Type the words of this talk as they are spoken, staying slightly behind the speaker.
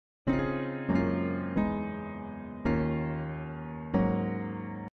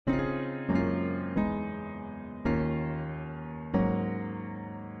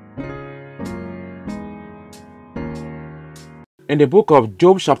In the book of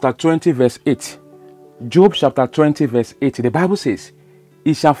Job chapter 20 verse 8, Job chapter 20 verse 8, the Bible says,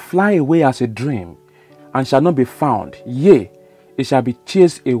 "It shall fly away as a dream, and shall not be found. Yea, it shall be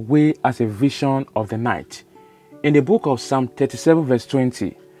chased away as a vision of the night." In the book of Psalm 37 verse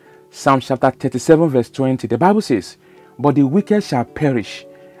 20, Psalm chapter 37 verse 20, the Bible says, "But the wicked shall perish,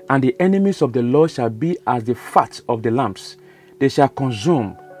 and the enemies of the Lord shall be as the fat of the lambs. They shall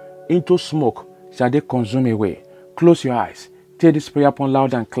consume, into smoke shall they consume away." Close your eyes. Take this prayer upon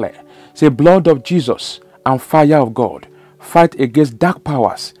loud and clear. Say, "Blood of Jesus and fire of God, fight against dark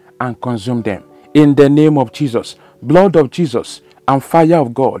powers and consume them. In the name of Jesus, blood of Jesus and fire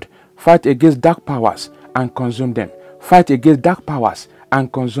of God, fight against dark powers and consume them. Fight against dark powers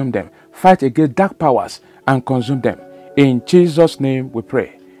and consume them. Fight against dark powers and consume them. In Jesus' name we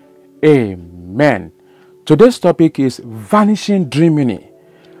pray. Amen." Today's topic is vanishing dream meaning.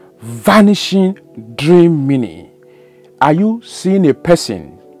 Vanishing dream meaning. Are you seeing a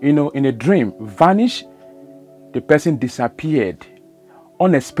person, in a dream, vanish? The person disappeared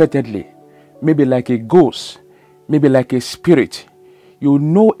unexpectedly, maybe like a ghost, maybe like a spirit. You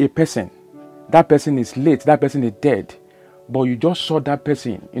know a person, that person is late, that person is dead, but you just saw that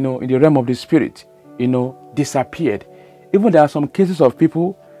person, in the realm of the spirit, disappeared. Even there are some cases of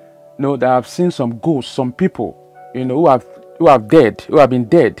people, that have seen some ghosts, some people, who have been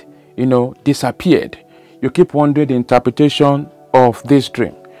dead, disappeared. You keep wondering the interpretation of this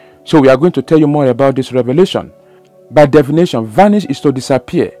dream. So we are going to tell you more about this revelation. By definition, vanish is to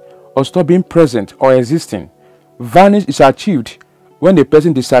disappear or stop being present or existing. Vanish is achieved when the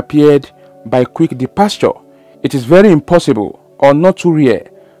person disappeared by quick departure. It is very impossible or not too rare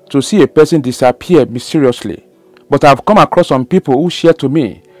to see a person disappear mysteriously. But I have come across some people who shared to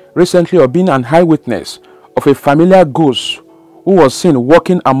me recently of being an eyewitness of a familiar ghost who was seen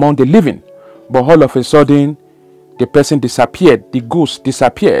walking among the living. But all of a sudden, the person disappeared, the ghost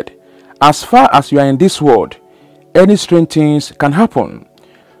disappeared. As far as you are in this world, any strange things can happen.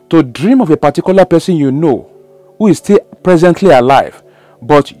 To dream of a particular person who is still presently alive,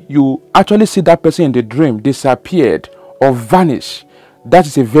 but you actually see that person in the dream disappeared or vanish, that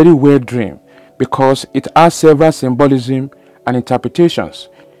is a very weird dream because it has several symbolism and interpretations.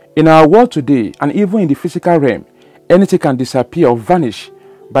 In our world today, and even in the physical realm, anything can disappear or vanish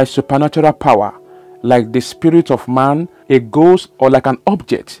by supernatural power, like the spirit of man, a ghost, or like an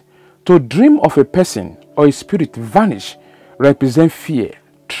object. To dream of a person or a spirit vanish represent fear,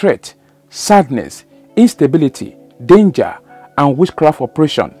 threat, sadness, instability, danger, and witchcraft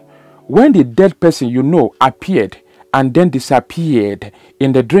operation. When the dead person appeared and then disappeared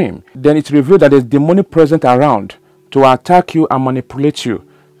in the dream, then it revealed that there is demonic presence around to attack you and manipulate you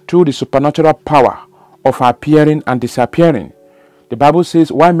through the supernatural power of appearing and disappearing. The Bible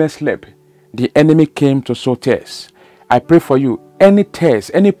says, "While men slept, the enemy came to sow tares." I pray for you, any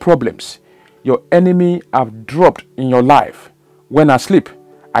tares, any problems your enemy have dropped in your life when asleep,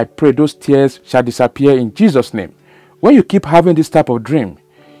 I pray those tears shall disappear in Jesus' name. When you keep having this type of dream,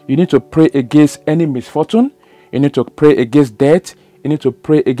 you need to pray against any misfortune, you need to pray against death, you need to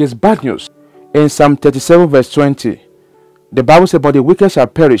pray against bad news. In Psalm 37 verse 20, the Bible says, "But the wicked shall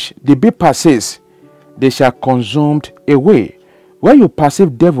perish, the beast says, they shall consumed away." When you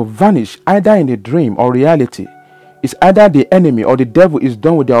perceive devil vanish either in a dream or reality, it's either the enemy or the devil is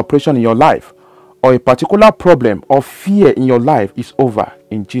done with their operation in your life, or a particular problem or fear in your life is over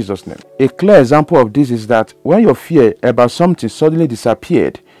in Jesus' name. A clear example of this is that when your fear about something suddenly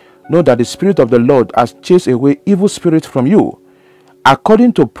disappeared, know that the Spirit of the Lord has chased away evil spirits from you.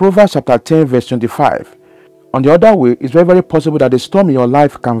 According to Proverbs chapter 10 verse 25, on the other way, it's very, very possible that the storm in your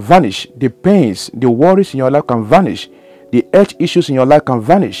life can vanish, the pains, the worries in your life can vanish, the health issues in your life can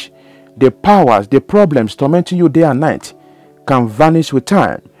vanish. The powers, the problems tormenting you day and night can vanish with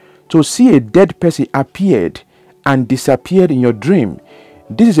time. To see a dead person appeared and disappeared in your dream,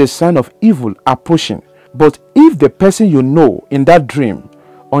 this is a sign of evil approaching. But if the person in that dream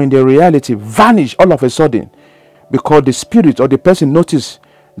or in the reality vanish all of a sudden because the spirit or the person noticed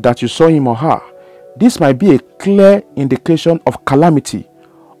that you saw him or her, this might be a clear indication of calamity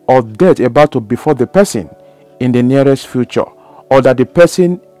or death about to befall the person in the nearest future, or that the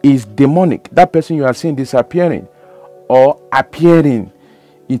person is demonic. That person you are seeing disappearing or appearing,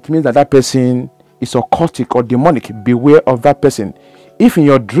 it means that person is occultic or demonic. Beware of that person. If in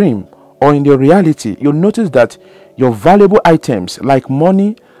your dream or in the reality you notice that your valuable items like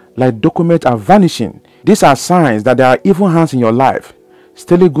money, like documents are vanishing, these are signs that there are evil hands in your life,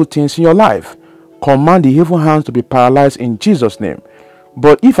 stealing good things in your life. Command the evil hands to be paralyzed in Jesus' name.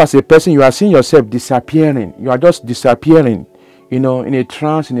 But if as a person you are seeing yourself disappearing, you are just disappearing, in a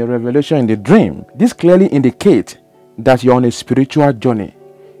trance, in a revelation, in the dream, this clearly indicates that you're on a spiritual journey.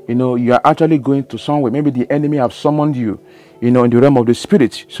 You are actually going to somewhere. Maybe the enemy have summoned you, in the realm of the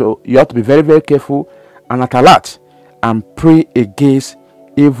spirit. So you have to be very, very careful and at alert and pray against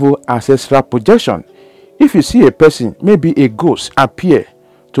evil ancestral projection. If you see a person, maybe a ghost, appear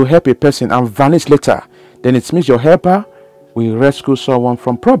to help a person and vanish later, then it means your helper will rescue someone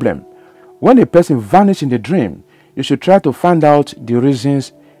from problem. When a person vanishes in the dream, you should try to find out the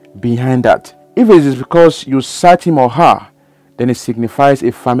reasons behind that. If it is because you sight him or her, then it signifies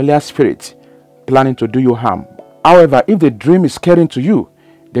a familiar spirit planning to do you harm. However, if the dream is scary to you,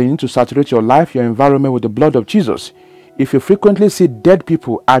 then you need to saturate your life, your environment with the blood of Jesus. If you frequently see dead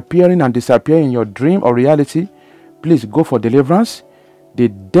people appearing and disappearing in your dream or reality, please go for deliverance. The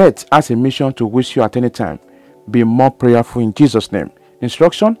death has a mission to wish you at any time. Be more prayerful in Jesus' name.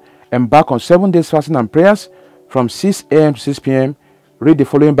 Instruction: embark on 7 days fasting and prayers from 6 a.m. to 6 p.m. Read the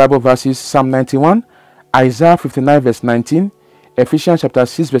following Bible verses: Psalm 91, Isaiah 59 verse 19, Ephesians chapter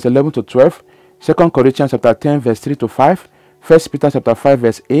 6 verse 11 to 12, 2 Corinthians chapter 10 verse 3 to 5, 1 Peter chapter 5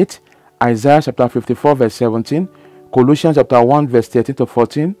 verse 8, Isaiah chapter 54 verse 17, Colossians chapter 1 verse 13 to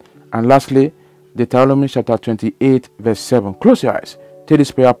 14, and lastly, Deuteronomy chapter 28 verse 7. Close your eyes. Take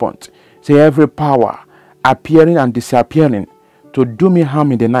this prayer point. Say, every power appearing and disappearing to do me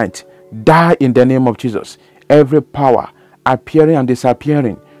harm in the night, die in the name of Jesus. Every power appearing and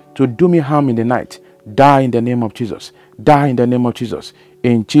disappearing to do me harm in the night, die in the name of Jesus. Die in the name of Jesus.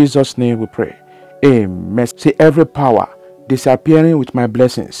 In Jesus' name we pray. Amen. Say, every power disappearing with my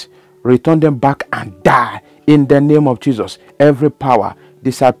blessings, return them back and die in the name of Jesus. Every power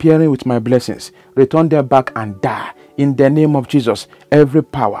disappearing with my blessings, return them back and die in the name of Jesus. Every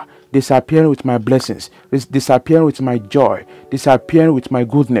power disappearing with my blessings, disappearing with my joy, disappearing with my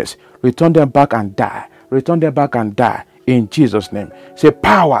goodness, return them back and die. Return them back and die in Jesus' name. Say,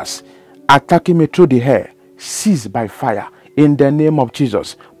 powers attacking me through the air, cease by fire in the name of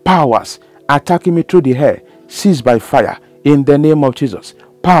Jesus. Powers attacking me through the air, cease by fire in the name of Jesus.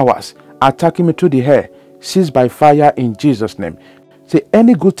 Powers attacking me through the air, cease by fire in Jesus' name. Say,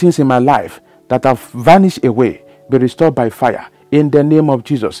 any good things in my life that have vanished away, be restored by fire in the name of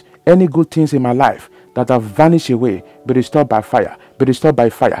Jesus. Any good things in my life that have vanished away, be restored by fire. Be restored by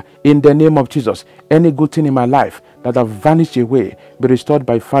fire in the name of Jesus. Any good thing in my life that have vanished away, be restored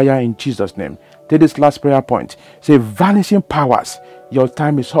by fire in Jesus' name. Take this last prayer point. Say, vanishing powers, your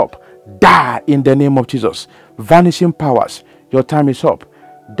time is up. Die in the name of Jesus. Vanishing powers, your time is up.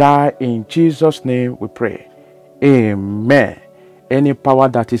 Die in Jesus' name we pray. Amen. Any power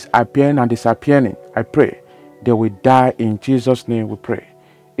that is appearing and disappearing, I pray they will die in Jesus' name we pray.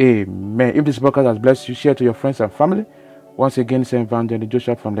 Amen. If this podcast has blessed you, share to your friends and family. Once again, Saint Evangelist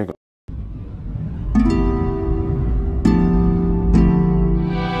Joshua from Lagos.